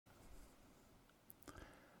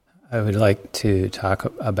I would like to talk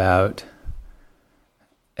about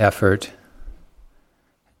effort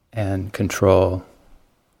and control,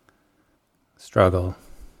 struggle,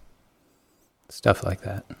 stuff like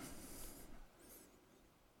that.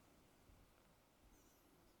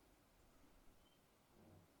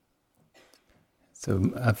 So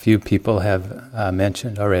a few people have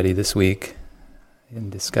mentioned already this week in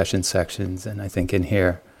discussion sections, and I think in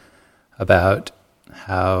here, about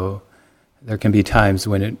how there can be times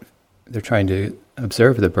when they're trying to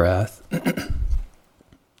observe the breath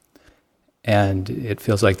and it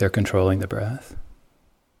feels like they're controlling the breath.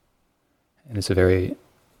 And it's a very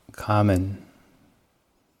common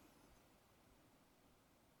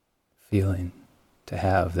feeling to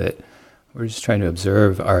have, that we're just trying to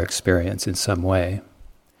observe our experience in some way,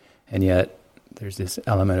 and yet there's this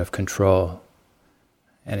element of control,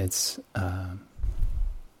 and it's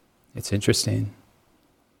interesting.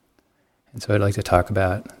 And so I'd like to talk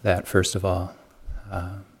about that first of all,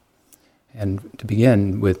 and to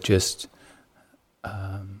begin with just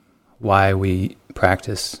why we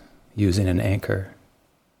practice using an anchor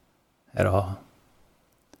at all.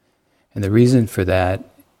 And the reason for that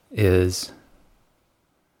is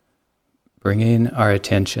bringing our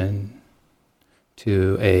attention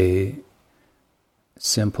to a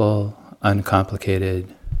simple,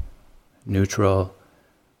 uncomplicated, neutral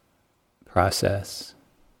process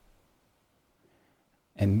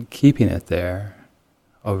and keeping it there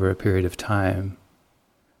over a period of time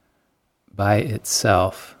by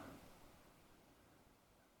itself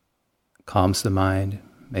calms the mind,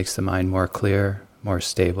 makes the mind more clear, more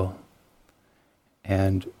stable,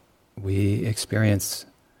 and we experience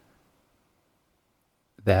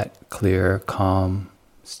that clear, calm,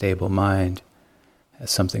 stable mind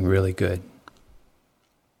as something really good.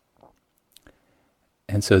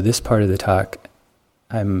 And so this part of the talk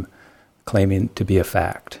I'm claiming to be a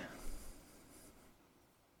fact.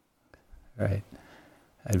 Right?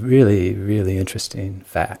 A really, really interesting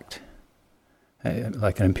fact,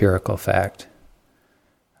 like an empirical fact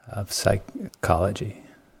of psychology.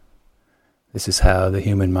 This is how the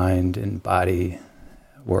human mind and body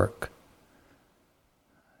work.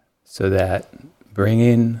 So that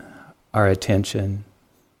bringing our attention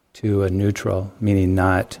to a neutral, meaning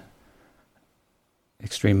not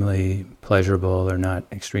extremely pleasurable or not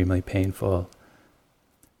extremely painful,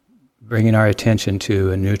 bringing our attention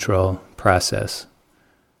to a neutral process,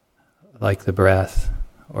 like the breath,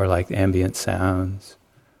 or like ambient sounds,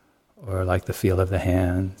 or like the feel of the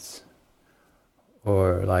hands,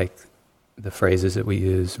 or like the phrases that we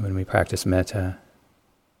use when we practice metta,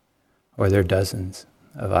 or there are dozens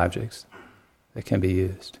of objects that can be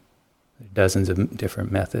used. There are dozens of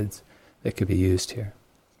different methods that could be used here.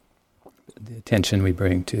 The attention we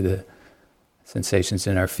bring to the sensations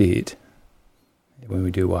in our feet when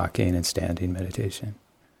we do walking and standing meditation.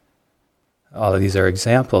 All of these are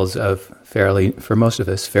examples of for most of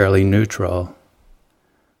us, fairly neutral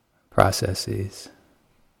processes.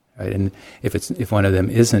 Right? And if one of them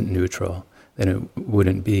isn't neutral, then it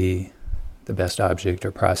wouldn't be the best object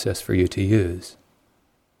or process for you to use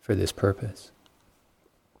for this purpose.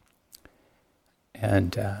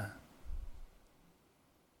 And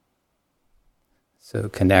so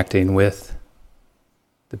connecting with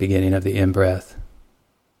the beginning of the in-breath,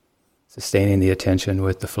 sustaining the attention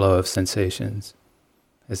with the flow of sensations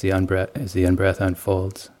as the in-breath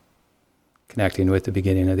unfolds, connecting with the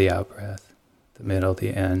beginning of the out-breath, the middle,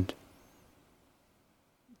 the end,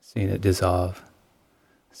 seeing it dissolve,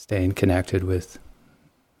 staying connected with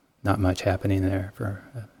not much happening there for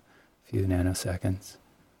a few nanoseconds,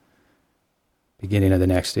 beginning of the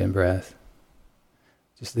next in-breath.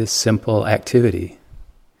 Just this simple activity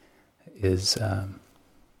is the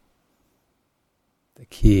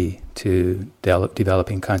key to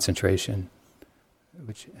developing concentration,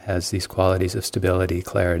 which has these qualities of stability,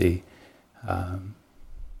 clarity, a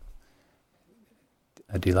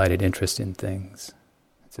delighted interest in things.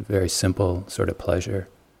 It's a very simple sort of pleasure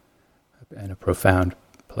and a profound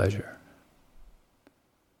pleasure.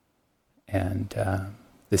 And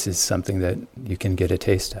this is something that you can get a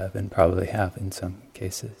taste of and probably have in some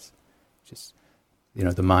cases. Just,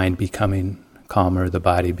 the mind becoming calmer, the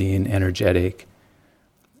body being energetic.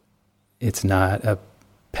 It's not a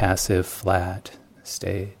passive, flat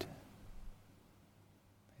state.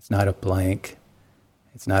 It's not a blank.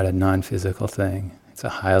 It's not a non-physical thing. It's a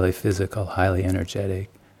highly physical, highly energetic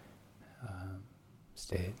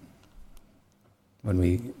state when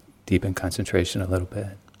we deepen concentration a little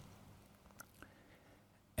bit.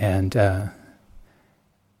 And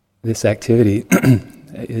this activity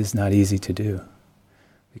is not easy to do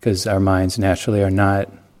because our minds naturally are not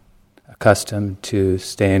accustomed to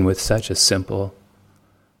staying with such a simple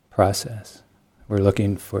process. We're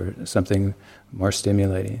looking for something more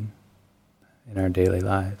stimulating in our daily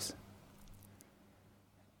lives.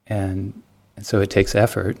 And so it takes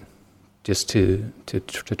effort just to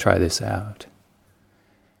try this out.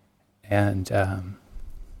 And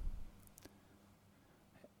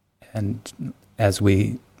as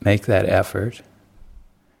we make that effort,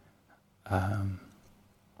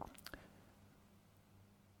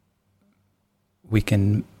 we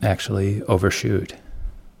can actually overshoot.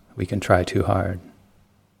 We can try too hard.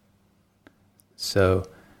 So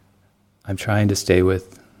I'm trying to stay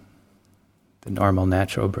with the normal,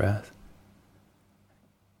 natural breath.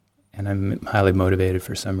 And I'm highly motivated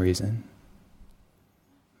for some reason.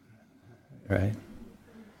 Right?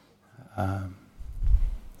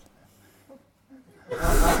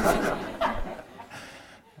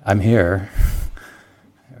 I'm here.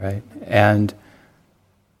 Right? And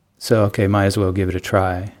so, okay, might as well give it a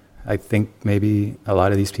try. I think maybe a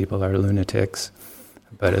lot of these people are lunatics,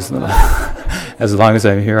 but as long as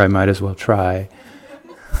I'm here, I might as well try.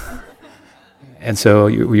 And so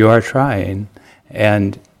you are trying,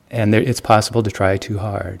 and it's possible to try too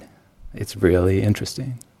hard. It's really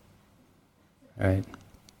interesting, right?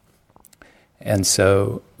 And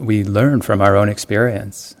so we learn from our own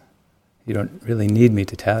experience. You don't really need me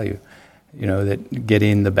to tell you, that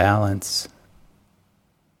getting the balance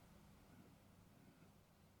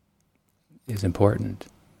is important.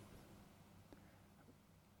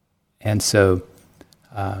 And so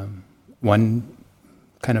one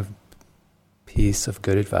kind of piece of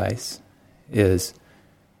good advice is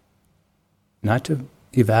not to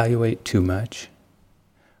evaluate too much,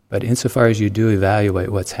 but insofar as you do evaluate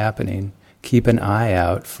what's happening, keep an eye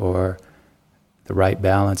out for the right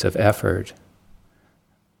balance of effort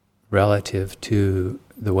relative to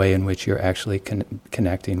the way in which you're actually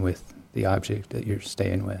connecting with the object that you're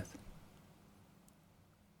staying with.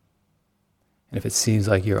 And if it seems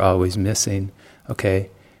like you're always missing, okay,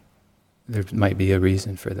 there might be a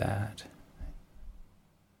reason for that.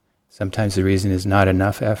 Sometimes the reason is not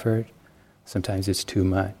enough effort, sometimes it's too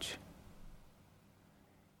much.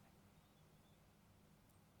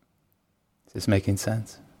 Is this making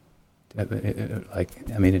sense?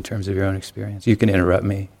 In terms of your own experience. You can interrupt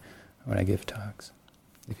me when I give talks,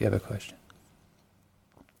 if you have a question.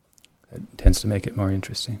 That tends to make it more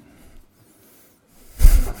interesting.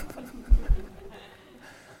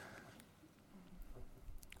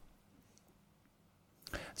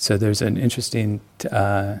 So there's an interesting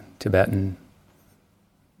Tibetan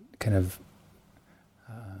kind of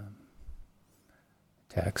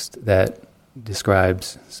text that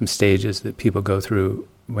describes some stages that people go through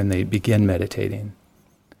when they begin meditating.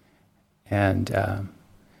 And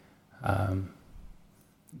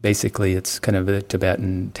basically it's kind of a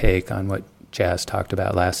Tibetan take on what Chaz talked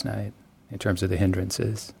about last night in terms of the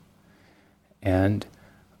hindrances. And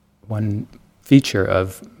one feature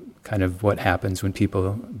of kind of what happens when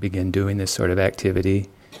people begin doing this sort of activity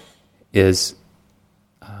is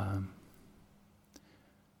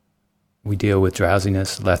we deal with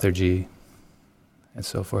drowsiness, lethargy, and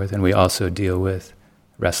so forth, and we also deal with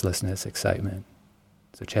restlessness, excitement.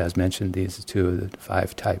 So Chaz mentioned these are two of the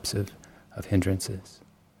 5 types of hindrances.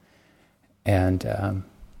 And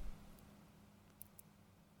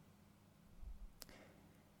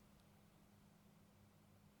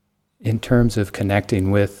in terms of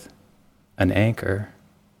connecting with an anchor,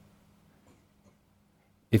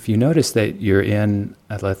 if you notice that you're in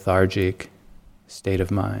a lethargic state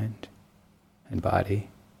of mind and body,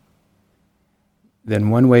 then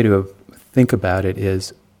one way to think about it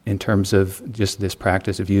is in terms of just this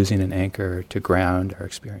practice of using an anchor to ground our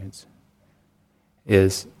experience,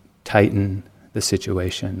 is tighten the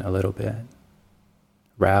situation a little bit,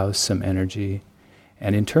 rouse some energy.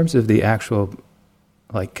 And in terms of the actual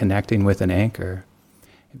connecting with an anchor,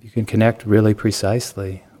 if you can connect really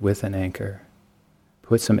precisely with an anchor,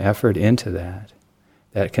 put some effort into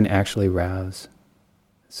that can actually rouse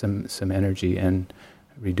some energy and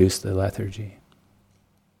reduce the lethargy.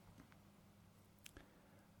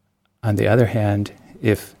 On the other hand,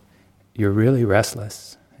 if you're really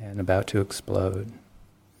restless and about to explode,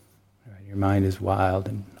 right, your mind is wild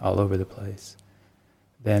and all over the place,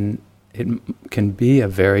 then it can be a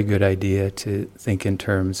very good idea to think in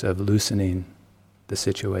terms of loosening the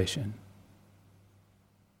situation.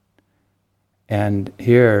 And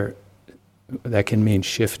here, that can mean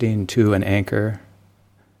shifting to an anchor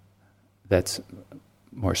that's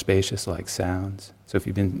more spacious, like sounds. So if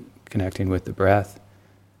you've been connecting with the breath,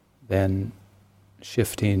 then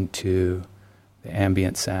shifting to the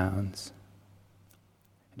ambient sounds,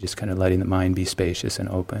 just kind of letting the mind be spacious and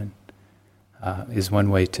open. is one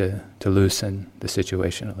way to loosen the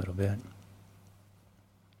situation a little bit.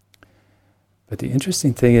 But the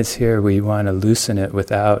interesting thing is here we want to loosen it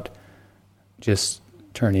without just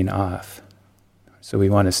turning off. So we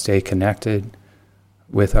want to stay connected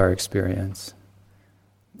with our experience,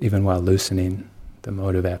 even while loosening the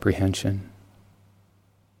mode of apprehension,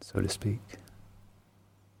 so to speak.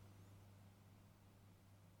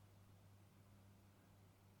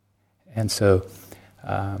 And so,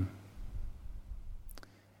 in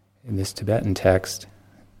this Tibetan text,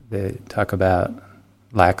 they talk about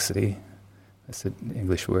laxity. That's an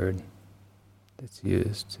English word that's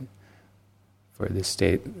used for this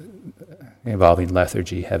state involving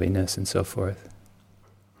lethargy, heaviness, and so forth.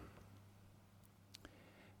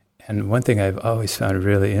 And one thing I've always found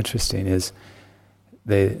really interesting is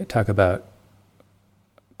they talk about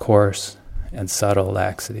coarse and subtle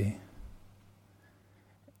laxity.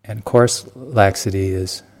 And coarse laxity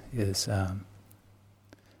is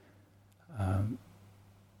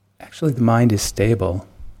actually the mind is stable,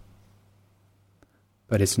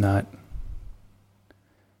 but it's not.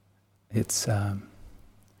 It's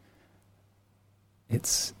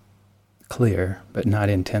clear, but not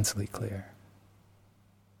intensely clear.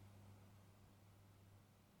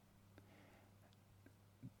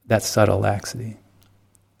 That's subtle laxity.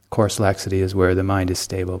 Coarse laxity is where the mind is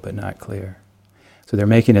stable but not clear. So they're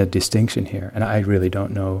making a distinction here, and I really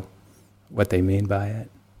don't know what they mean by it,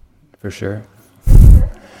 for sure.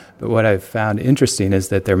 But what I've found interesting is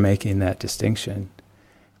that they're making that distinction.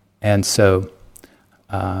 And so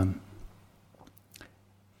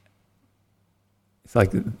it's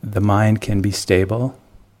like the mind can be stable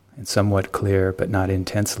and somewhat clear, but not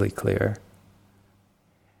intensely clear.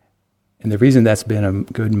 And the reason that's been a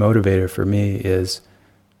good motivator for me is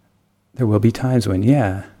there will be times when,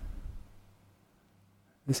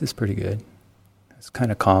 this is pretty good. It's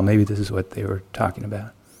kind of calm. Maybe this is what they were talking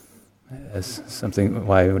about as something,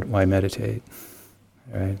 why meditate,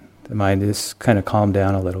 right? The mind is kind of calmed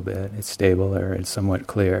down a little bit. It's stable or it's somewhat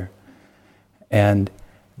clear. And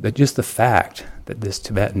just the fact that this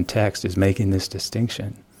Tibetan text is making this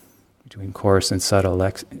distinction between coarse and subtle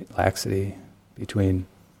laxity, between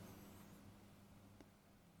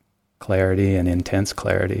clarity and intense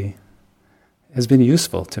clarity, has been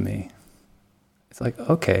useful to me. It's like,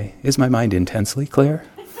 okay, is my mind intensely clear?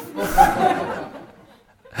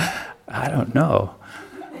 I don't know.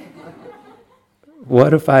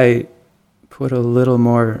 What if I put a little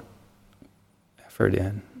more effort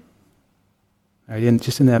in? Right,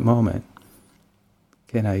 just in that moment,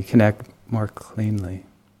 can I connect more cleanly?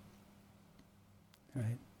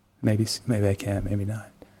 Right? Maybe I can, maybe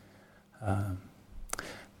not.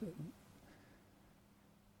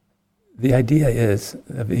 The idea is,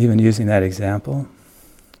 of even using that example,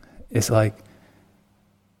 is like,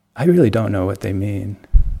 I really don't know what they mean,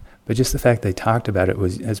 but just the fact they talked about it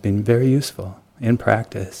has been very useful in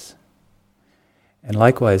practice. And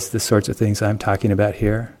likewise, the sorts of things I'm talking about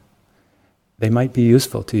here, they might be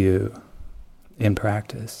useful to you in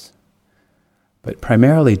practice, but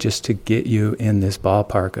primarily just to get you in this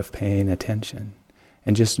ballpark of paying attention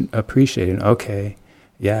and just appreciating, okay,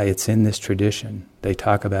 yeah, it's in this tradition. They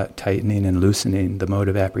talk about tightening and loosening the mode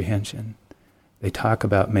of apprehension. They talk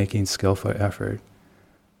about making skillful effort.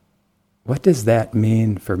 What does that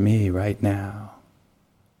mean for me right now?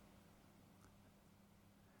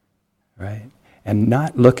 Right? And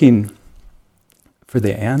not looking for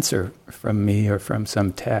the answer from me or from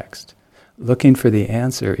some text, looking for the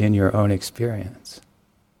answer in your own experience.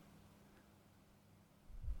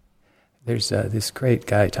 There's this great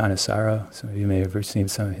guy, Thanissaro. Some of you may have seen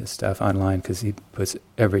some of his stuff online because he puts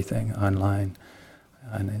everything online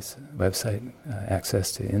on his website,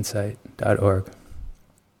 accesstoinsight.org.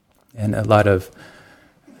 And a lot of...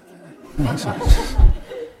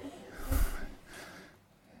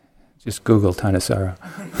 just Google Thanissaro.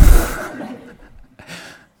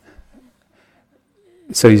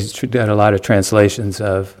 So he's got a lot of translations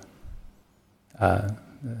of the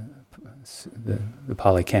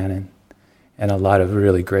Pali Canon, and a lot of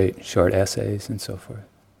really great short essays and so forth.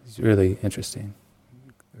 It's really interesting,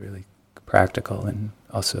 really practical and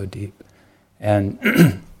also deep.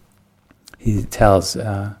 And he tells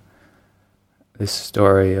this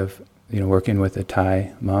story of working with a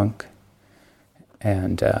Thai monk,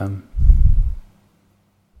 and the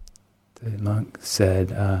monk said,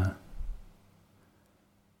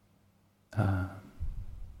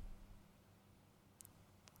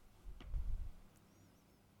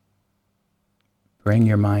 bring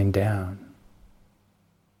your mind down.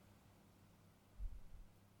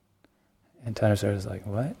 And Thanissaro was like,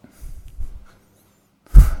 what?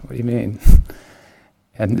 What do you mean?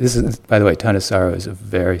 And this is, by the way, Thanissaro is a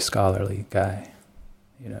very scholarly guy.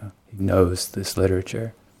 He knows this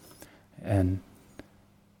literature. And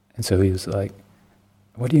so he was like,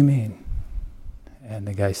 "What do you mean?" And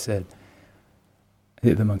the guy said,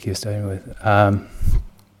 the monkey he was studying with,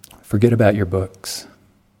 "Forget about your books.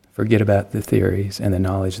 Forget about the theories and the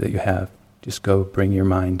knowledge that you have. Just go bring your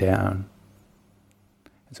mind down."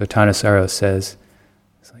 And so Thanissaro says,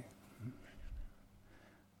 it's like,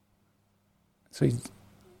 so he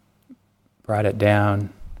brought it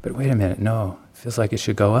down, but wait a minute, no, it feels like it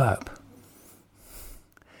should go up.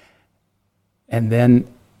 And then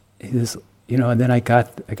and then I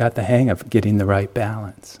got the hang of getting the right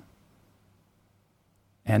balance.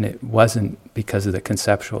 And it wasn't because of the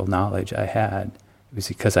conceptual knowledge I had, it was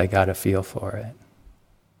because I got a feel for it.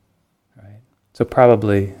 Right? So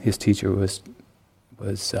probably his teacher was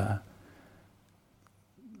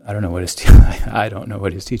I don't know what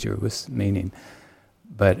his teacher was meaning,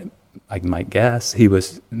 but I might guess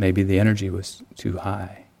maybe the energy was too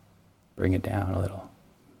high. Bring it down a little,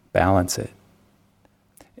 balance it.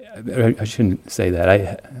 I shouldn't say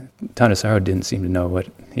that. Thanissaro didn't seem to know what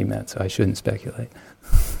he meant, so I shouldn't speculate.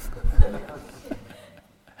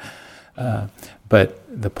 But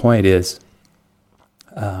the point is,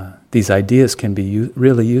 these ideas can be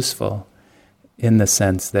really useful in the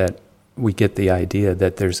sense that we get the idea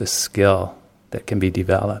that there's a skill that can be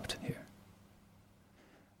developed here.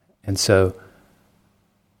 And so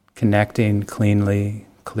connecting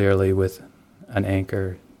clearly with an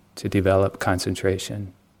anchor to develop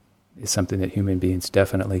concentration is something that human beings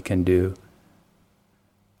definitely can do.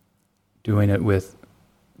 Doing it with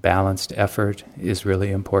balanced effort is really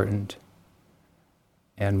important,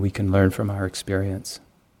 and we can learn from our experience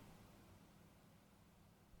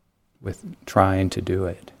with trying to do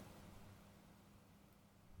it.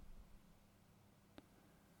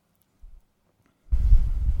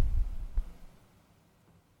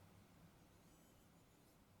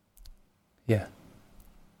 Yeah.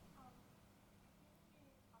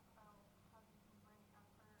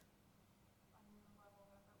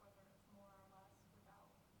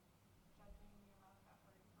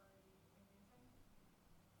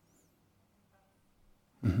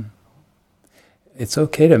 Mm-hmm. It's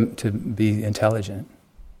okay to be intelligent.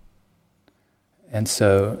 And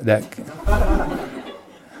so that...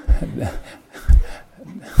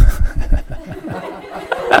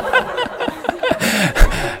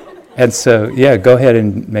 And so, yeah, go ahead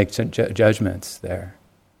and make judgments there.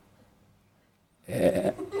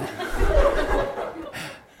 Do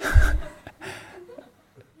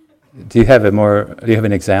you have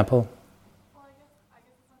an example?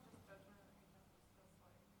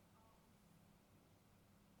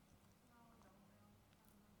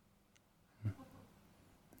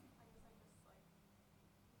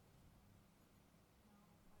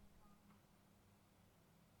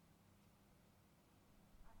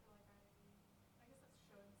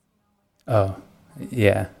 Oh,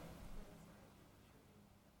 yeah.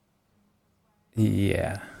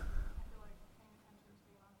 Yeah.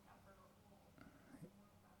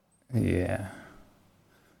 Yeah.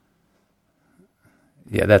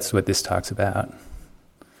 Yeah, that's what this talks about.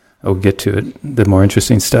 We'll get to it, the more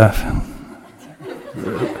interesting stuff.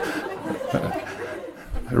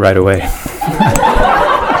 Right away.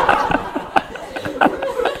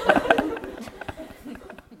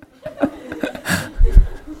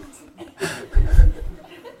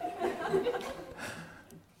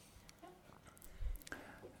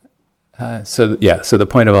 So the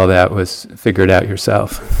point of all that was figure it out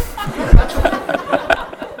yourself.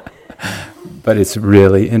 But it's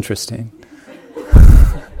really interesting.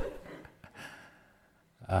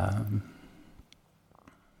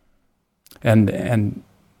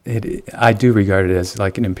 I do regard it as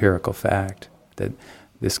like an empirical fact that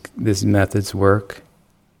these methods work,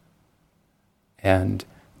 and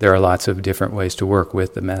there are lots of different ways to work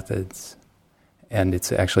with the methods, and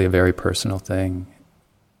it's actually a very personal thing.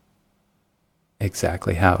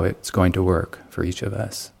 Exactly how it's going to work for each of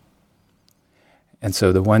us. And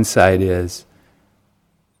so the one side is,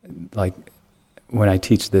 like, when I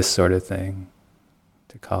teach this sort of thing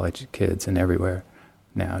to college kids and everywhere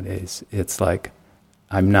nowadays, it's like,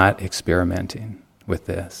 I'm not experimenting with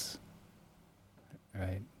this,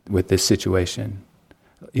 right? With this situation.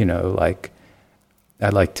 Like, I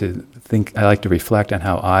like to reflect on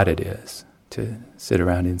how odd it is to sit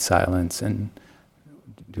around in silence and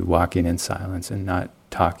do walking in silence and not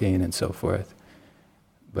talking and so forth.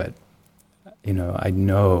 But, I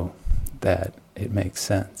know that it makes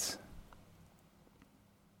sense.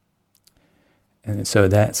 And so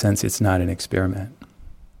in that sense, it's not an experiment.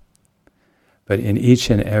 But in each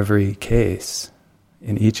and every case,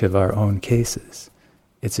 in each of our own cases.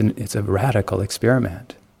 It's a radical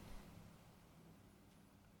experiment.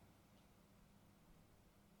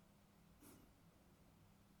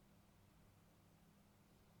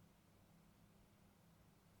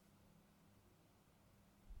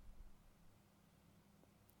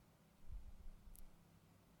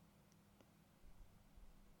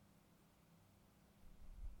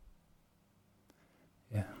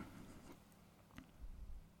 Yeah.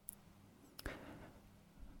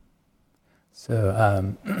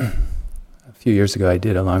 So a few years ago, I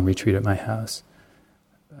did a long retreat at my house.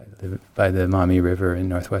 I live by the Maumee River in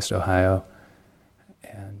northwest Ohio,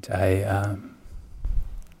 and I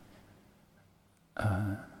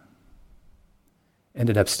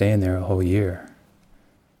ended up staying there a whole year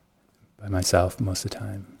by myself most of the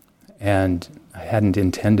time. And I hadn't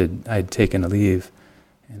intended, I had taken a leave,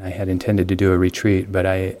 and I had intended to do a retreat, but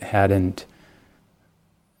I hadn't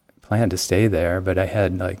planned to stay there, but I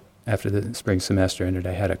had, like, after the spring semester ended,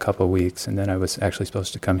 I had a couple weeks, and then I was actually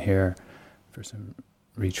supposed to come here for some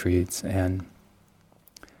retreats, and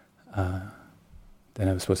then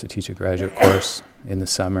I was supposed to teach a graduate course in the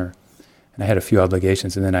summer, and I had a few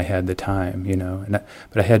obligations, and then I had the time,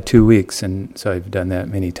 but I had 2 weeks, and so I've done that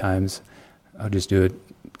many times. I'll just do a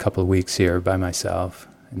couple of weeks here by myself,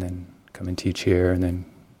 and then come and teach here, and then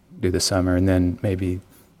do the summer, and then maybe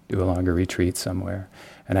do a longer retreat somewhere.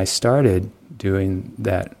 And I started doing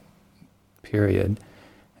that period,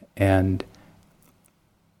 and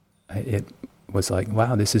it was like,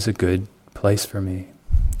 wow, this is a good place for me.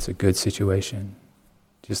 It's a good situation.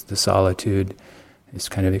 Just the solitude is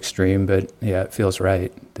kind of extreme, but yeah, it feels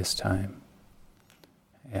right this time.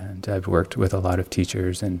 And I've worked with a lot of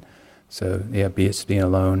teachers, and so yeah, being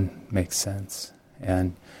alone makes sense.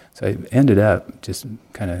 And so I ended up just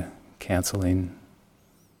kind of canceling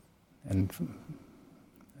and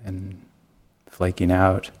flaking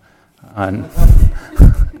out on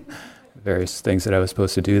various things that I was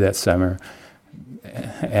supposed to do that summer,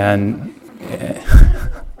 and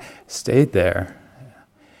stayed there.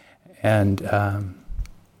 And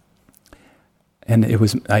it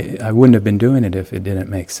was, I wouldn't have been doing it if it didn't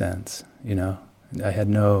make sense, I had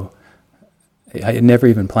never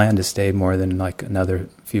even planned to stay more than like another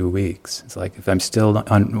few weeks. It's like, if I'm still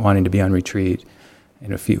wanting to be on retreat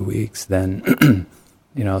in a few weeks, then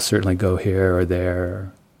I'll certainly go here or there.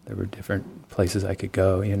 Or there were different places I could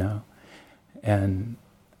go, and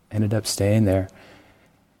ended up staying there.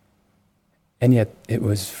 And yet it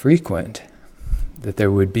was frequent that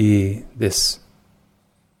there would be this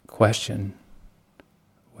question,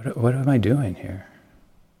 what am I doing here?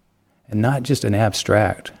 And not just an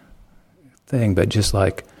abstract thing, but just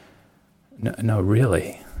like, no,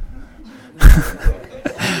 really.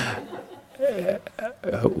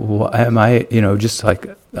 Am I, just like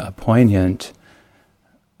a poignant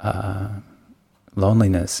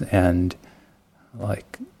loneliness, and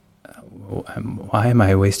like, why am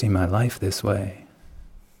I wasting my life this way?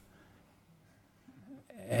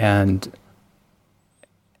 And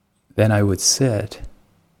then I would sit,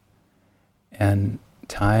 and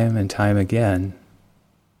time again,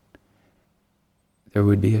 there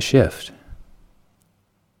would be a shift.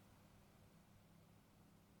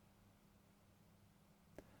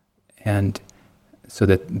 And so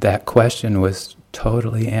that question was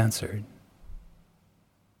totally answered.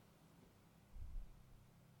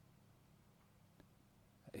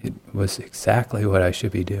 It was exactly what I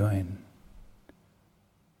should be doing.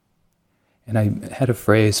 And I had a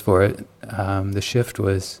phrase for it. The shift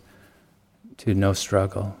was to no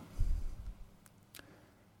struggle.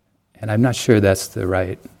 And I'm not sure that's the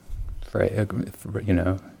right phrase,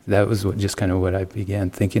 that was just kind of what I began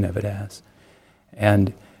thinking of it as.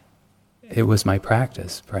 And it was my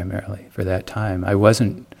practice primarily for that time. I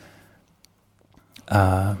wasn't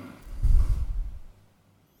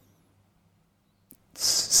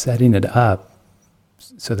setting it up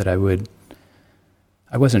so that I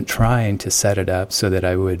wasn't trying to set it up so that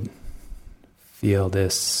I would feel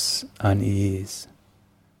this unease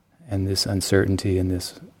and this uncertainty and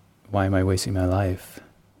this, why am I wasting my life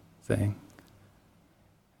thing.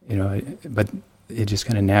 But it just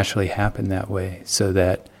kind of naturally happened that way, so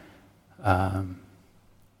that I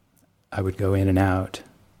would go in and out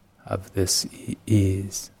of this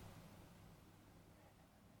ease.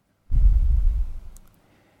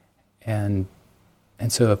 And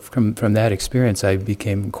so from that experience, I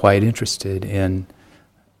became quite interested in,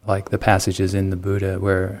 like, the passages in the Buddha,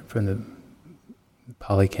 where from the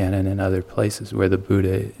Pali Canon and other places where the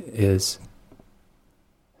Buddha is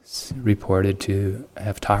reported to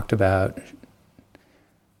have talked about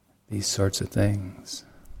these sorts of things.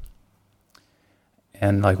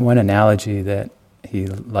 And like one analogy that he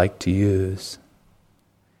liked to use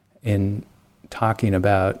in talking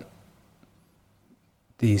about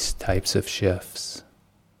these types of shifts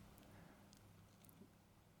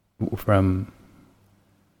from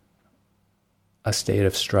a state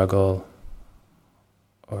of struggle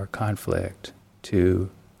or conflict to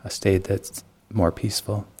a state that's more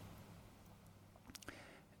peaceful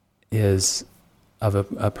is of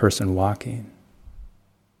a person walking.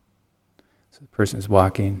 So the person is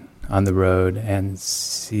walking on the road and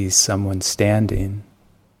sees someone standing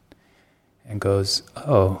and goes,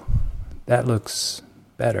 "Oh, that looks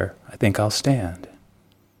better. I think I'll stand."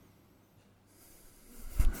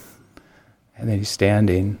 And then he's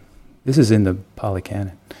standing. This is in the Pali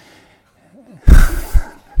Canon.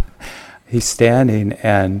 He's standing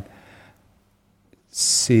and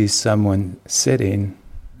sees someone sitting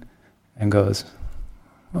and goes,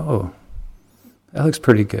 "Oh, that looks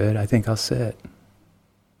pretty good. I think I'll sit."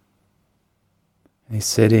 And he's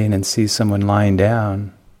sitting and sees someone lying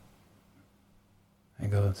down and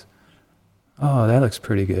goes, "Oh, that looks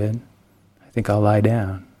pretty good. I think I'll lie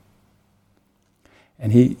down."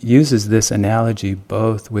 And he uses this analogy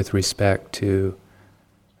both with respect to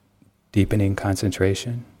deepening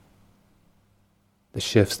concentration, the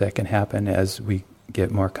shifts that can happen as we get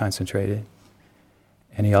more concentrated.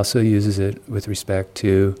 And he also uses it with respect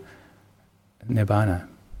to nibbana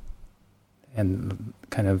and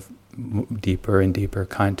kind of deeper and deeper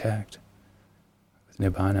contact with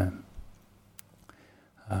nibbana.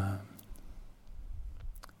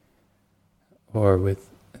 Or with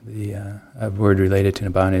a word related to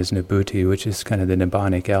nibbana is nibbuti, which is kind of the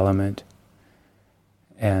nibbanic element.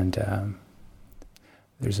 And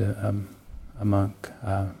there's a monk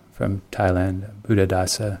from Thailand,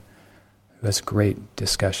 Buddhadasa, who has great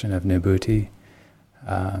discussion of nibbuti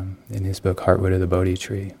in his book Heartwood of the Bodhi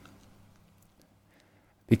Tree.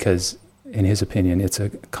 Because, in his opinion, it's a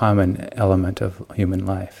common element of human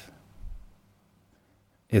life.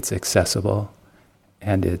 It's accessible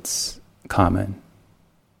and it's common.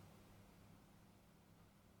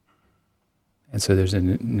 And so there's a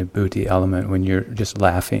nibbuti element when you're just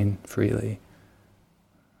laughing freely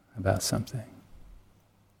about something.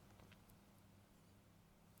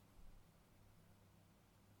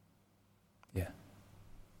 Yeah.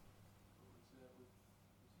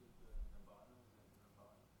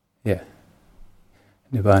 Yeah.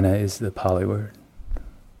 Nibbana is the Pali word.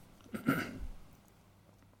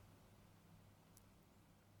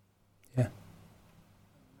 Yeah.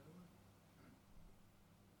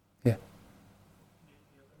 Yeah.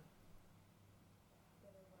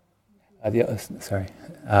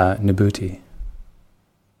 Nibbuti.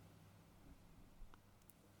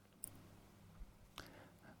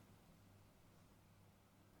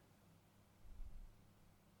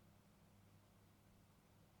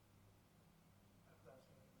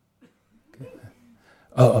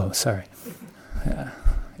 Sorry.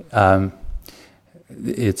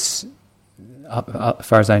 It's, as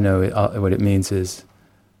far as I know, what it means is,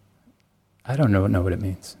 I don't know what it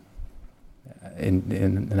means in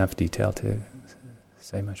enough detail to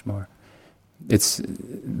say much more. It's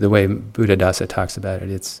the way Buddhadasa talks about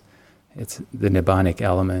it. It's the nibbanic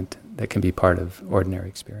element that can be part of ordinary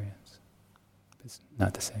experience. It's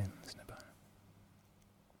not the same as nibbana.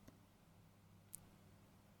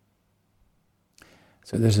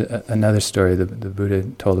 So there's another story the Buddha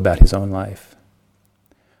told about his own life,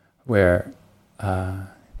 where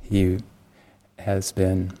he has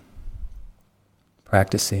been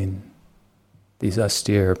practicing these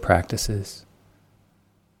austere practices,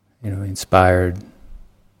 inspired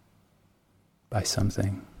by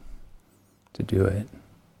something to do it.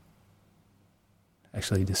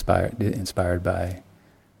 Actually, inspired by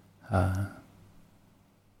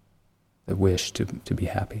the wish to be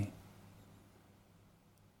happy.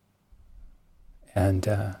 And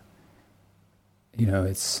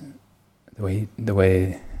it's the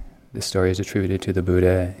way the story is attributed to the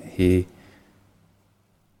Buddha. He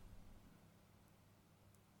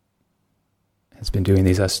has been doing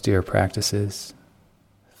these austere practices,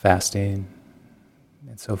 fasting,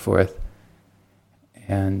 and so forth.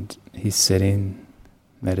 And he's sitting,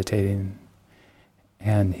 meditating,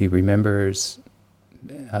 and he remembers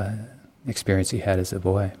an experience he had as a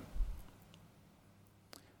boy,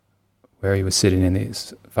 where he was sitting in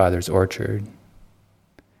his father's orchard,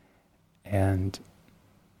 and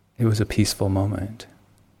it was a peaceful moment.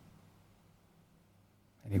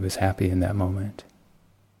 And he was happy in that moment.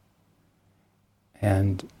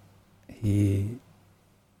 And he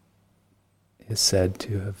is said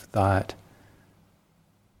to have thought,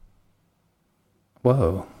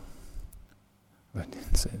 "Whoa." I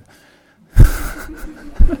didn't say that.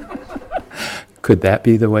 Could that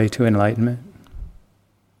be the way to enlightenment?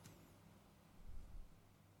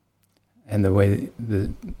 And the way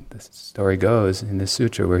the story goes in this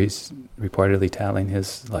sutra, where he's reportedly telling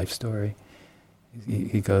his life story,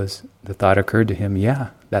 he goes, the thought occurred to him,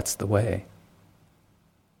 yeah, that's the way.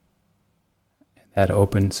 That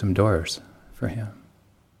opened some doors for him.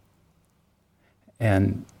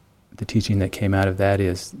 And the teaching that came out of that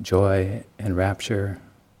is joy and rapture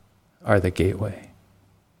are the gateway.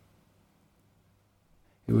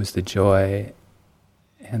 It was the joy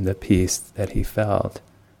and the peace that he felt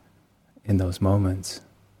in those moments,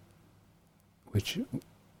 which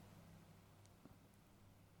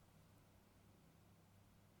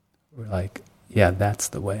were like, yeah, that's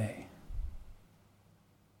the way.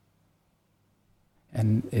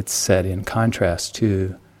 And it's set in contrast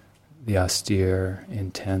to the austere,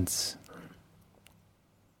 intense,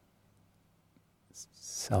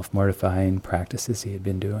 self-mortifying practices he had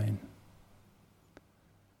been doing.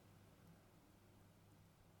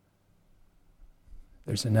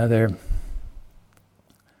 There's another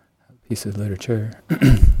piece of literature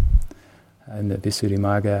in the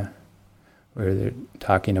Visuddhimagga where they're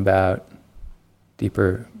talking about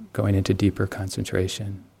going into deeper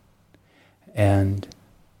concentration. And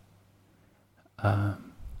so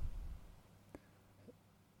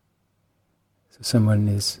someone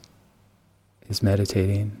is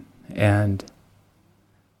meditating, and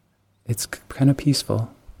it's kind of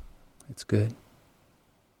peaceful. It's good.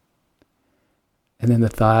 And then the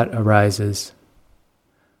thought arises,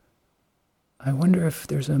 I wonder if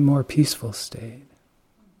there's a more peaceful state.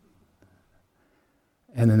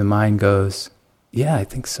 And then the mind goes, yeah, I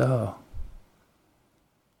think so.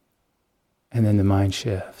 And then the mind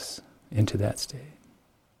shifts into that state.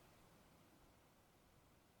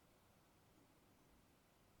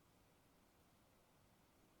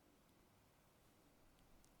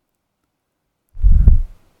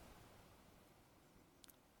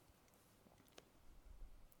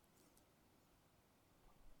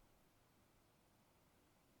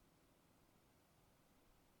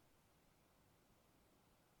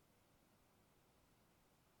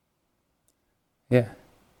 Yeah.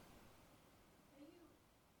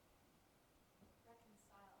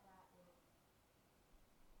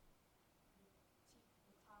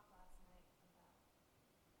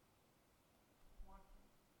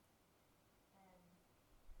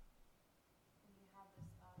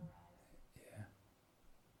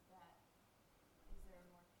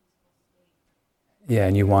 Yeah,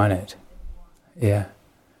 and you want it. Yeah.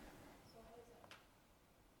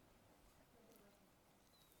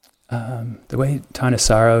 The way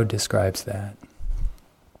Thanissaro describes that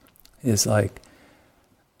is like,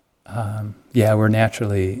 we're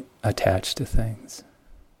naturally attached to things.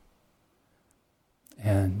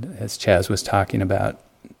 And as Chaz was talking about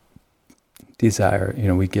desire,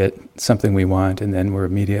 we get something we want and then we're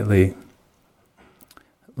immediately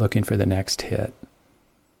looking for the next hit.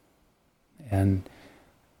 And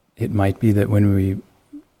it might be that when we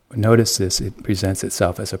notice this, it presents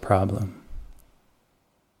itself as a problem.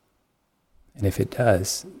 And if it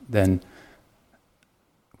does, then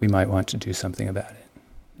we might want to do something about it.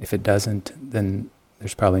 If it doesn't, then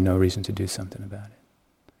there's probably no reason to do something about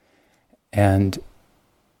it. And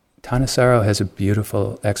Thanissaro has a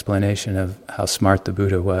beautiful explanation of how smart the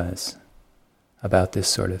Buddha was about this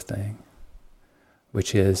sort of thing,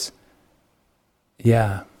 which is,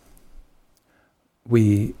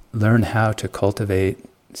 we learn how to cultivate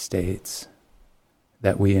states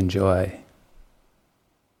that we enjoy,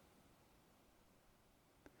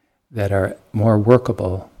 that are more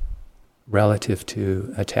workable relative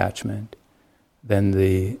to attachment than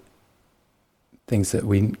the things that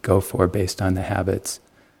we go for based on the habits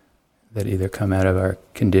that either come out of our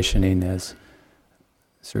conditioning as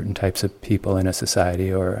certain types of people in a society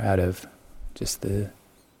or out of just the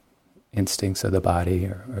instincts of the body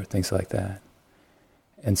or things like that.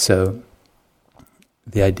 And so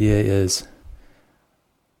the idea is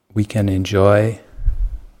we can enjoy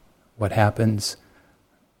what happens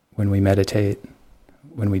when we meditate,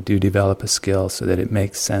 when we do develop a skill so that it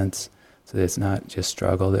makes sense, so that it's not just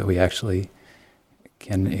struggle, that we actually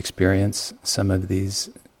can experience some of these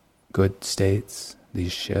good states,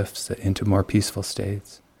 these shifts into more peaceful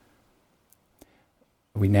states.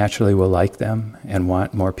 We naturally will like them and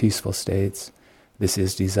want more peaceful states. This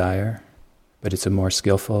is desire, but it's a more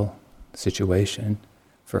skillful situation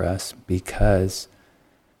for us because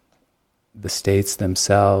the states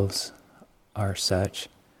themselves are such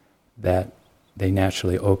that they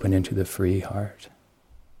naturally open into the free heart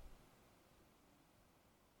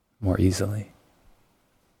more easily.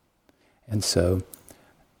 And so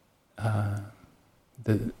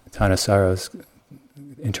the Thanissaro's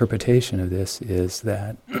interpretation of this is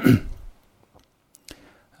that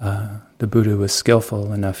the Buddha was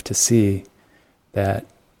skillful enough to see that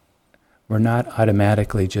we're not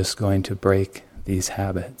automatically just going to break these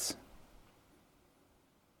habits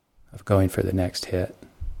of going for the next hit.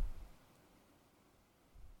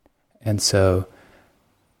 And so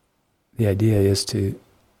the idea is to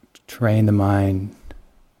train the mind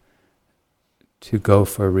to go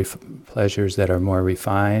for pleasures that are more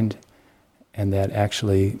refined and that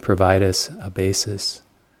actually provide us a basis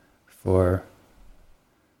for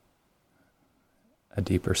a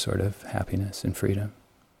deeper sort of happiness and freedom.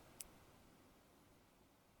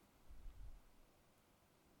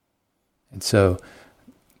 And so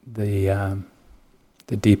the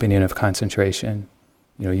deepening of concentration,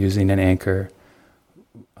 using an anchor,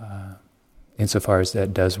 insofar as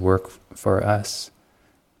that does work for us,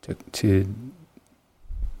 to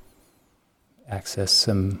access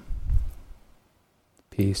some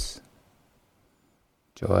peace,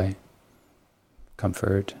 joy,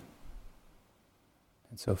 comfort,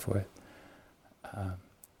 and so forth.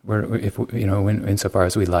 Insofar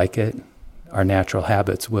as we like it, our natural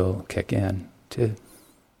habits will kick in to,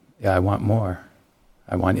 I want more.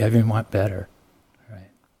 I even want better,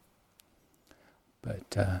 right?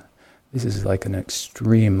 But this is like an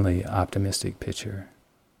extremely optimistic picture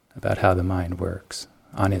about how the mind works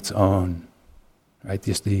on its own, right?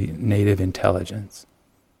 Just the native intelligence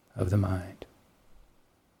of the mind.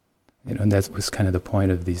 And that was kind of the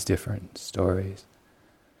point of these different stories.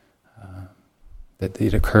 That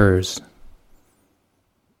it occurs.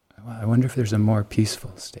 I wonder if there's a more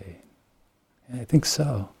peaceful state. I think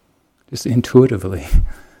so, just intuitively,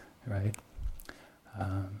 right?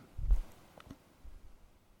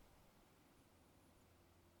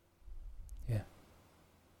 Yeah.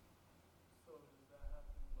 So does that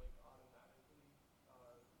happen automatically?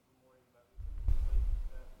 The more you meditate,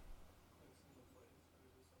 that clicks into place, or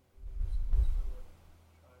is it something that you're supposed to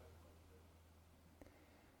try to cultivate?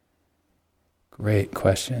 Great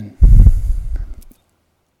question.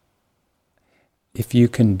 If you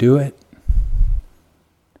can do it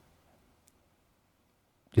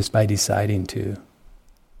just by deciding to,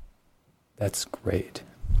 that's great.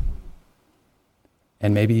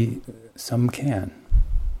 And maybe some can,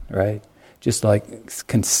 right? Just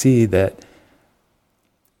can see that,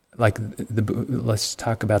 let's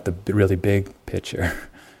talk about the really big picture,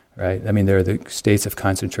 right? I mean, there are the states of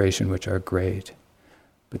concentration which are great,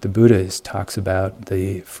 but the Buddha talks about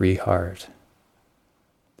the free heart,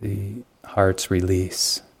 the heart's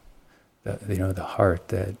release, the heart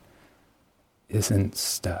that isn't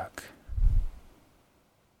stuck,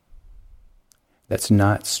 that's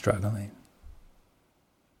not struggling,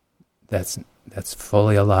 that's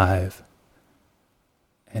fully alive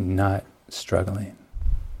and not struggling,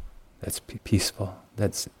 that's peaceful,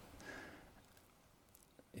 that's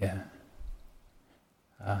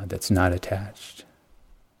not attached,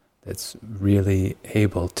 that's really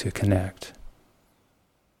able to connect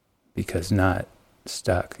because not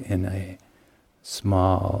stuck in a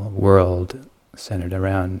small world centered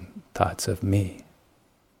around thoughts of me.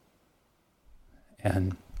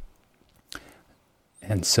 And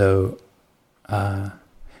so, I'll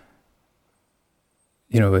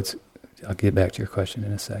get back to your question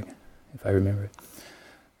in a second, if I remember it.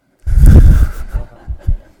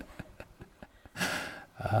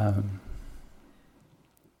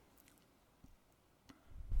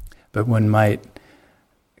 But one might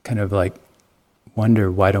kind of wonder,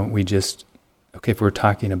 why don't we just, if we're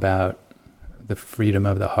talking about the freedom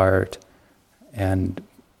of the heart and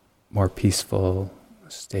more peaceful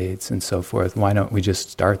states and so forth, why don't we just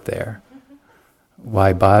start there?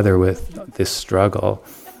 Why bother with this struggle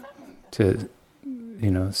to,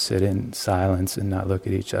 sit in silence and not look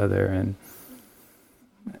at each other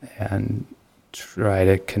and try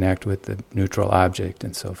to connect with the neutral object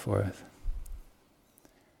and so forth?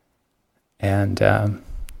 And,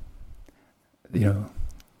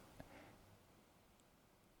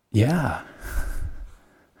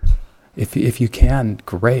 if you can,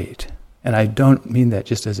 great. And I don't mean that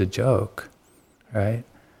just as a joke, right?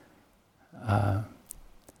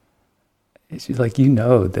 It's just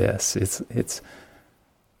this. It's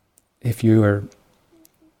if you are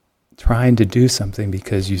trying to do something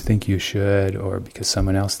because you think you should, or because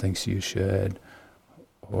someone else thinks you should,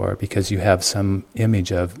 or because you have some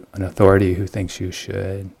image of an authority who thinks you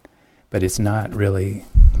should, but it's not really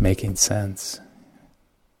making sense,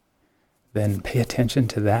 then pay attention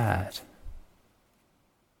to that.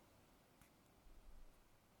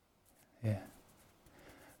 Yeah.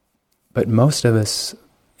 But most of us,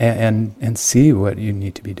 and see what you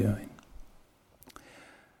need to be doing.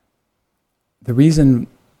 The reason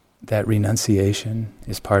that renunciation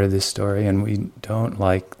is part of this story, and we don't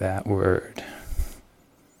like that word,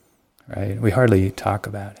 right? We hardly talk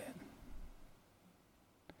about it.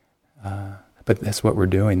 But that's what we're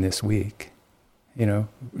doing this week.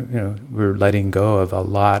 We're letting go of a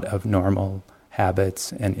lot of normal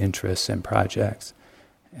habits and interests and projects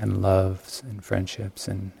and loves and friendships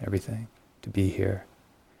and everything to be here.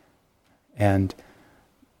 And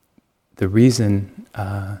the reason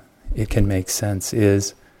it can make sense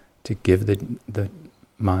is to give the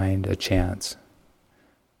mind a chance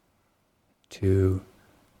to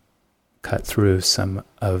cut through some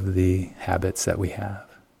of the habits that we have.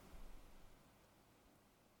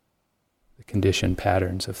 The conditioned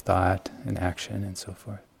patterns of thought and action and so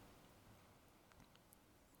forth.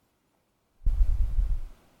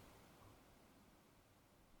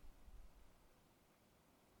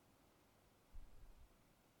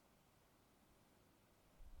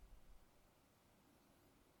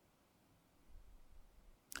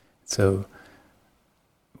 So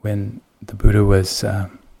when the Buddha was,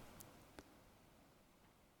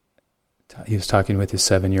 he was talking with his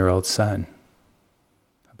 7-year-old son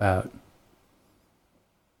about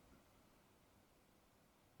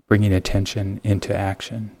bringing attention into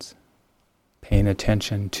actions, paying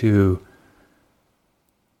attention to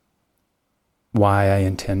why I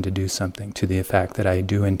intend to do something, to the fact that I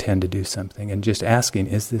do intend to do something, and just asking,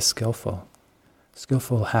 is this skillful?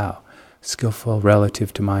 Skillful how? Skillful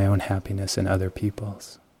relative to my own happiness and other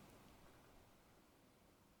people's.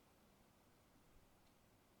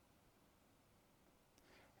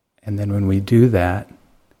 And then when we do that,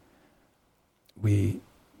 we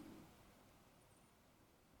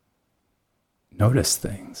notice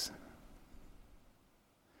things.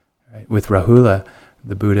 Right? With Rahula,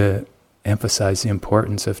 the Buddha emphasized the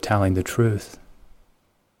importance of telling the truth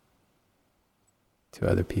to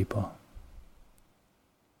other people.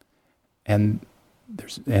 And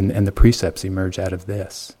the precepts emerge out of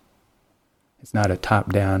this. It's not a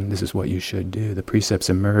top-down, this is what you should do. The precepts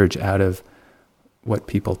emerge out of what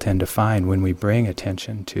people tend to find when we bring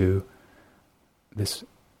attention to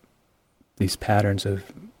these patterns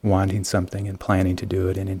of wanting something and planning to do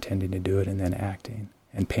it and intending to do it and then acting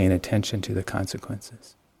and paying attention to the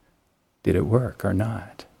consequences. Did it work or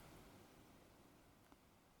not?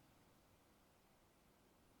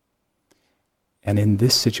 And in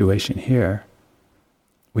this situation here,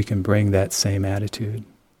 we can bring that same attitude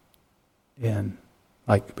in.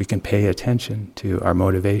 Like we can pay attention to our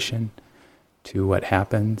motivation, to what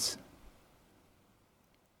happens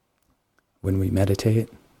when we meditate,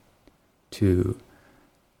 to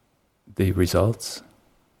the results.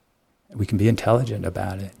 We can be intelligent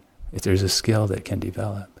about it if there's a skill that can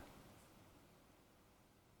develop.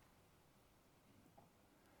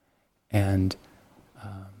 And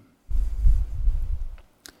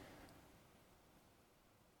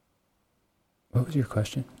what was your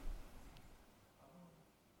question?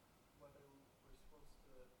 Whether we're supposed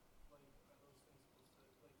to, are those things supposed to, the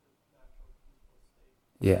natural peaceful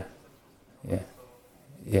state?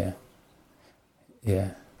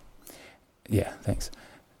 Yeah, thanks.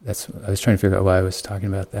 I was trying to figure out why I was talking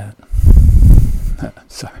about that.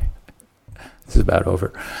 Sorry. This is about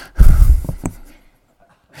over.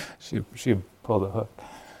 She pulled the hook.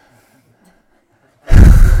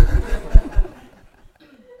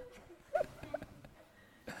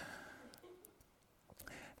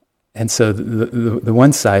 And so the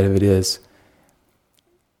one side of it is,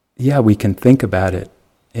 yeah, we can think about it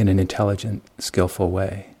in an intelligent, skillful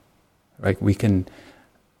way, right? We can,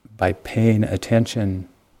 by paying attention,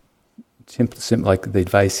 simply like the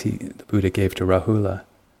advice the Buddha gave to Rahula,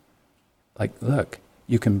 like, look,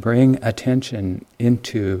 you can bring attention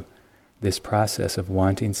into this process of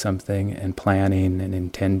wanting something and planning and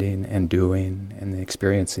intending and doing and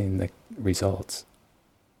experiencing the results.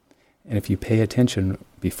 And if you pay attention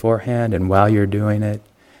beforehand and while you're doing it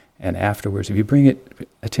and afterwards, if you bring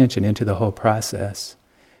attention into the whole process,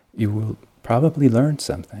 you will probably learn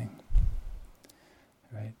something.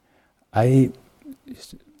 Right?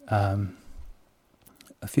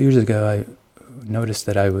 A few years ago, I noticed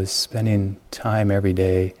that I was spending time every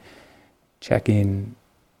day checking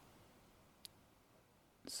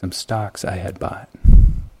some stocks I had bought.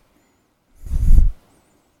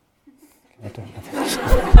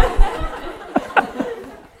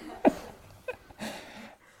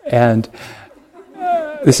 And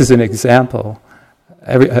this is an example,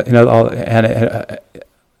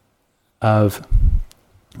 of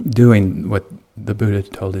doing what the Buddha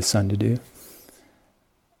told his son to do.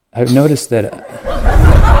 I've noticed that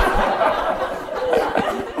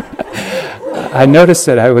I noticed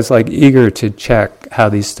that I was like eager to check how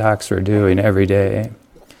these stocks were doing every day.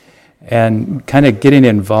 And kind of getting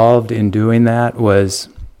involved in doing that was,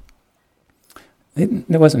 it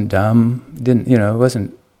wasn't dumb. It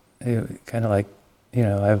wasn't kind of like,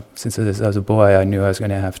 since I was a boy, I knew I was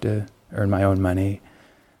going to have to earn my own money.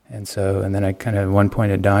 And then I kind of, at one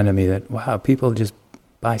point it dawned on me that, wow, people just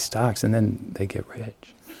buy stocks and then they get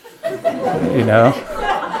rich.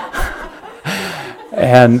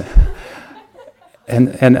 And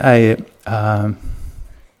I,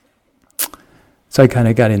 so I kind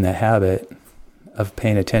of got in the habit of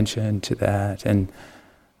paying attention to that. And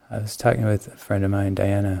I was talking with a friend of mine,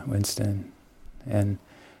 Diana Winston, and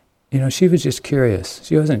she was just curious.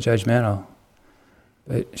 She wasn't judgmental,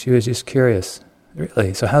 but she was just curious.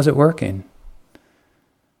 Really? So how's it working?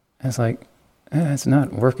 I was like, it's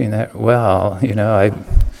not working that well. I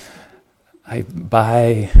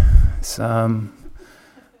buy some,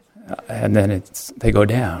 and then they go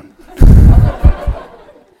down.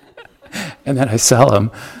 And then I sell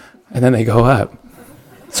them, and then they go up.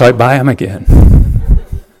 So I buy them again.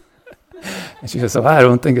 And she goes, I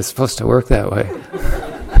don't think it's supposed to work that way.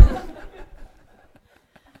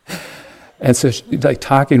 And so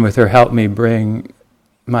talking with her helped me bring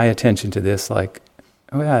my attention to this, like,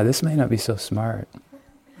 oh yeah, this may not be so smart.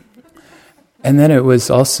 And then it was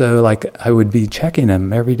also like I would be checking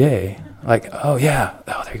them every day. Like, oh yeah,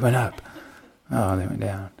 they went up. Oh, they went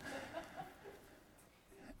down.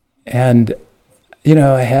 And,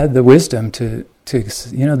 I had the wisdom to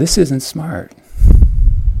this isn't smart.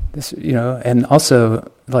 This, and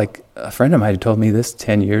also, like, a friend of mine had told me this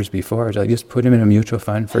 10 years before. Like, just put them in a mutual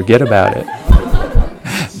fund, forget about it.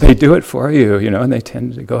 They do it for you, and they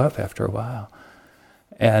tend to go up after a while.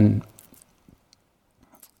 And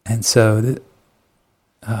so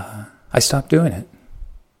I stopped doing it.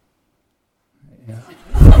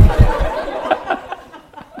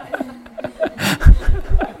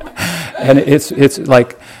 And it's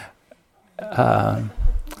like,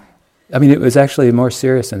 it was actually more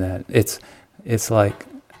serious than that. It's like,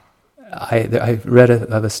 I read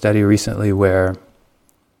of a study recently where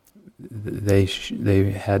they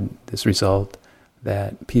had this result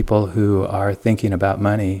that people who are thinking about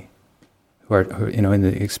money, who are in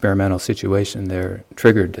the experimental situation, they're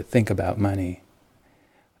triggered to think about money,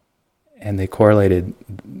 and they correlated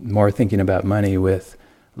more thinking about money with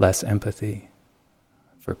less empathy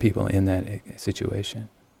for people in that situation.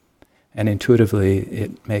 And intuitively,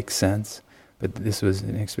 it makes sense, but this was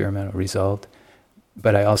an experimental result.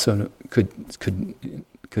 But I also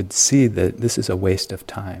could see that this is a waste of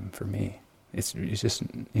time for me. It's just,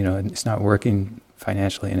 it's not working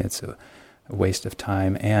financially, and it's a waste of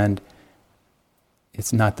time, and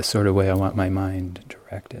it's not the sort of way I want my mind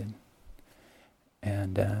directed.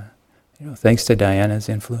 And, thanks to Diana's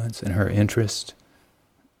influence and her interest,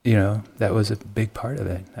 that was a big part of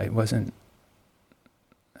it. It wasn't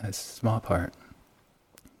a small part.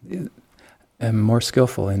 I'm more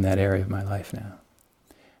skillful in that area of my life now.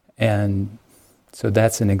 And so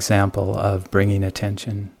that's an example of bringing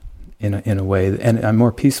attention in a way, and I'm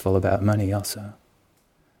more peaceful about money also.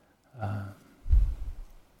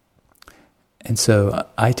 And so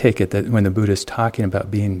I take it that when the Buddha's talking about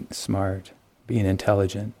being smart, being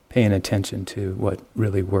intelligent, paying attention to what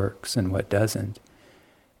really works and what doesn't,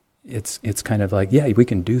 it's kind of like, yeah, we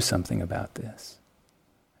can do something about this,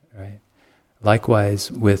 right?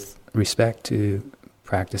 Likewise, with respect to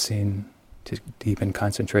practicing to deepen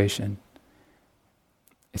concentration,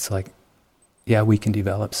 it's like, yeah, we can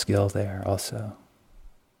develop skill there also.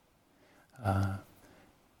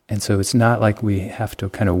 And so it's not like we have to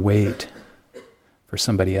kind of wait for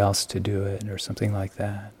somebody else to do it or something like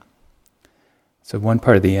that. So one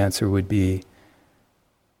part of the answer would be,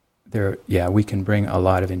 we can bring a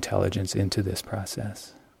lot of intelligence into this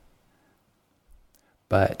process.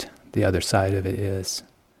 But the other side of it is,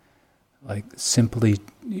 like, simply,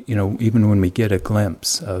 even when we get a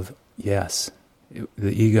glimpse of, yes,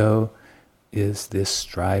 the ego is this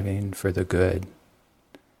striving for the good.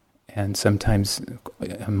 And sometimes,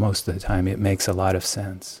 most of the time, it makes a lot of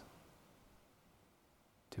sense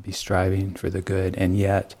to be striving for the good, and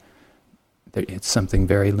yet it's something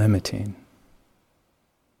very limiting.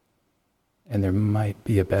 And there might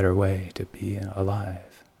be a better way to be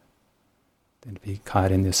alive than to be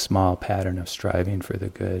caught in this small pattern of striving for the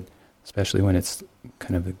good, especially when it's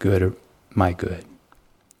kind of the good or my good.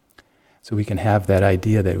 So we can have that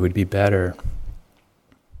idea that it would be better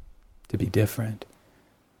to be different,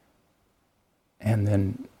 and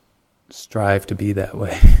then strive to be that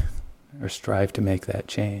way, or strive to make that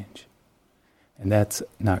change. And that's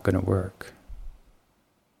not going to work,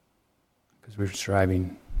 because we're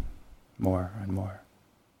striving more and more,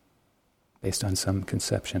 based on some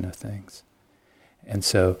conception of things. And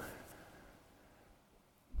so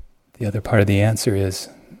the other part of the answer is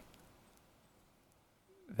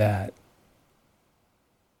that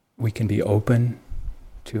we can be open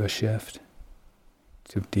to a shift,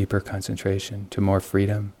 to deeper concentration, to more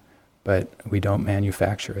freedom, but we don't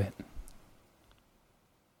manufacture it.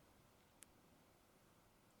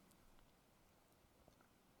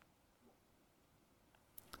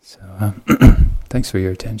 So, thanks for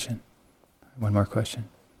your attention. One more question.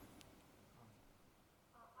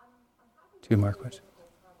 Two more questions.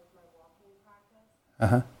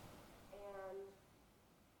 Uh-huh.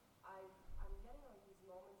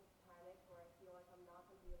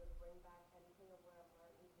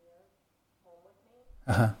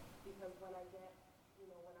 Uh-huh. Because when I get,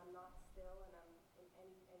 when I'm not still and I'm in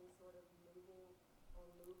any sort of moving or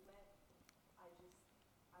movement, I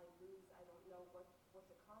lose, I don't know what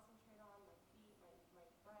to concentrate on, my feet, my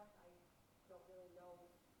breath, I don't really know,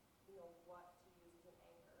 what to use as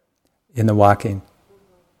an anchor. In the walking,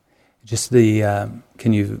 just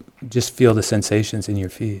can you just feel the sensations in your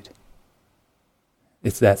feet?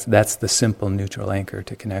 That's the simple neutral anchor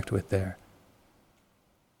to connect with there.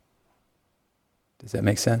 Does that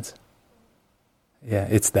make sense? Yeah,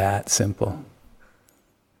 it's that simple.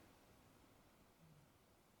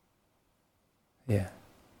 Yeah.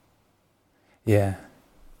 Yeah.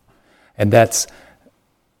 And that's,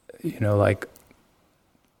 like,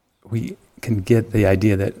 we can get the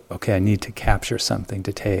idea that, okay, I need to capture something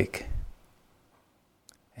to take.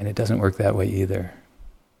 And it doesn't work that way either.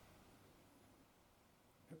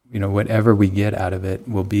 Whatever we get out of it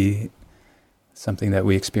will be something that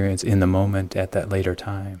we experience in the moment at that later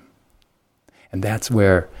time. And that's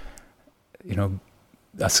where, we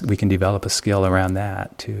can develop a skill around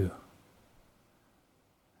that too.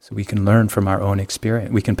 So we can learn from our own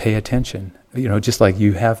experience. We can pay attention, just like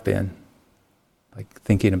you have been, like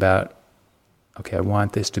thinking about, okay, I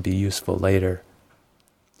want this to be useful later.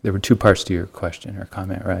 There were two parts to your question or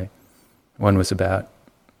comment, right? One was about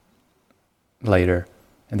later,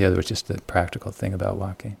 and the other was just the practical thing about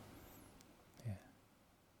walking. Yeah.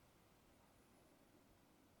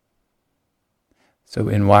 So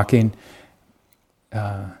in walking,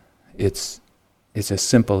 it's as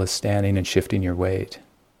simple as standing and shifting your weight,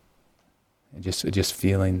 and just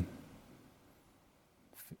feeling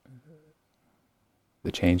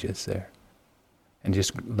the changes there, and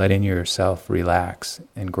just letting yourself relax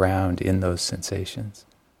and ground in those sensations.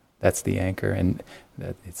 That's the anchor, and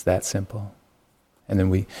it's that simple. And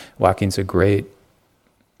then walking's a great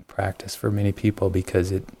practice for many people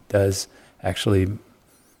because it does actually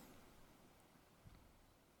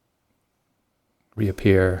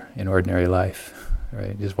reappear in ordinary life,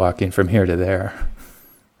 right? Just walking from here to there,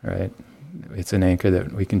 right? It's an anchor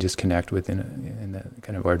that we can just connect with in that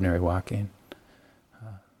kind of ordinary walking.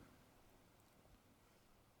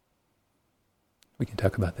 We can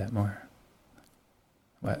talk about that more.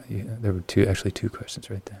 Well, there were two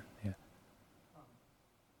questions right then. Yeah.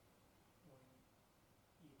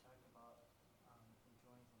 When you talked about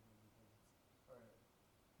enjoying something or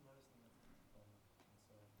noticing what's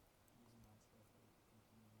difficult, and so using that skill for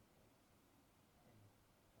continuing and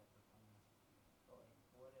that performance. But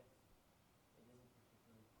what if it isn't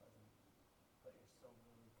particularly pleasant, but you're still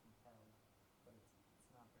really compelled, but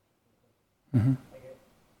it's not particularly. Mm-hmm.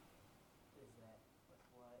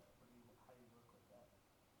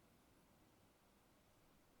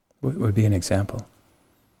 What would be an example?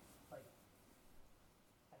 Like,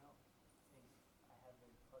 I don't think I have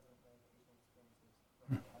very pleasant meditation experiences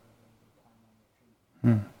when I have a very good time on retreat.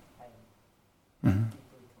 Mm. I'm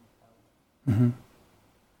deeply compelled. Mm-hmm.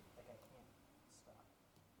 Like, I can't stop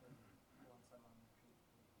once I'm on retreat.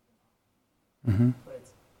 Mm-hmm. But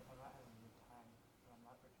if I'm not having a good time, and I'm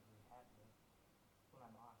not particularly happy, when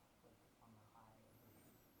I'm off, like on the high of retreat,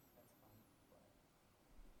 that's fine. But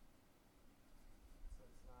so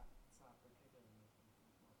it's not particularly making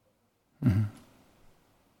things more pleasant. Mm-hmm.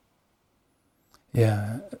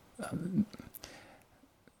 Yeah.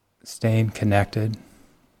 Staying connected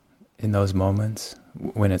in those moments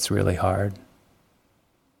when it's really hard.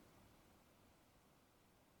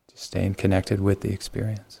 Just staying connected with the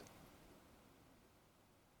experience.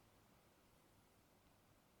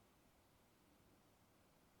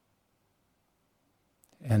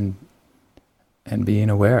 And being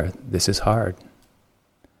aware this is hard.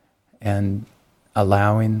 And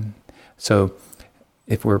allowing, so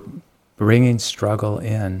if we're bringing struggle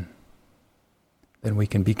in, then we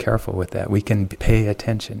can be careful with that. We can pay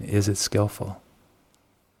attention. Is it skillful?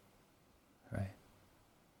 Right?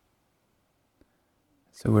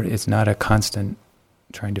 So it's not a constant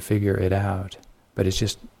trying to figure it out, but it's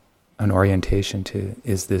just an orientation to,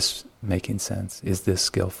 is this making sense? Is this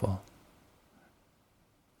skillful?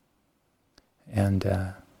 And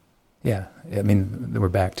yeah, I mean, we're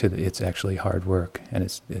back to it's actually hard work, and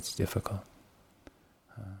it's difficult.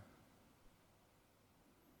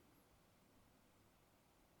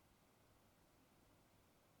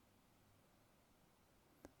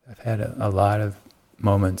 I've had a lot of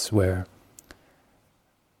moments where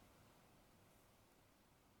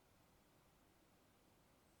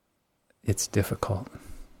it's difficult,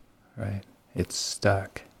 right? It's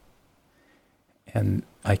stuck. And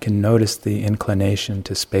I can notice the inclination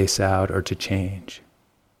to space out or to change.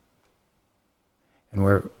 And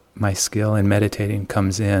where my skill in meditating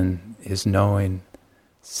comes in is knowing,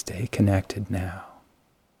 stay connected now.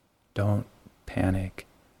 Don't panic.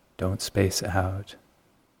 Don't space out.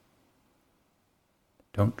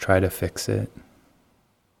 Don't try to fix it.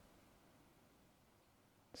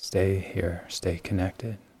 Stay here, stay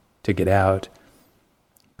connected. To get out,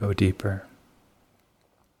 go deeper.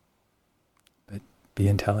 But be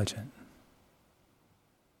intelligent.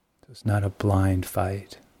 So it's not a blind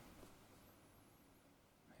fight.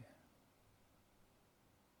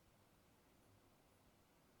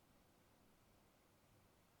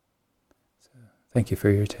 So thank you for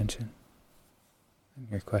your attention and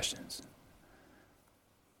your questions.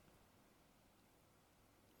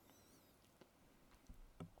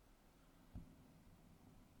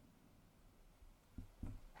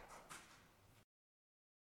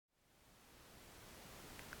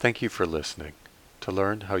 Thank you for listening. To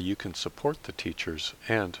learn how you can support the teachers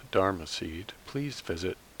and Dharma Seed, please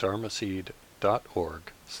visit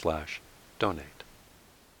dharmaseed.org/donate.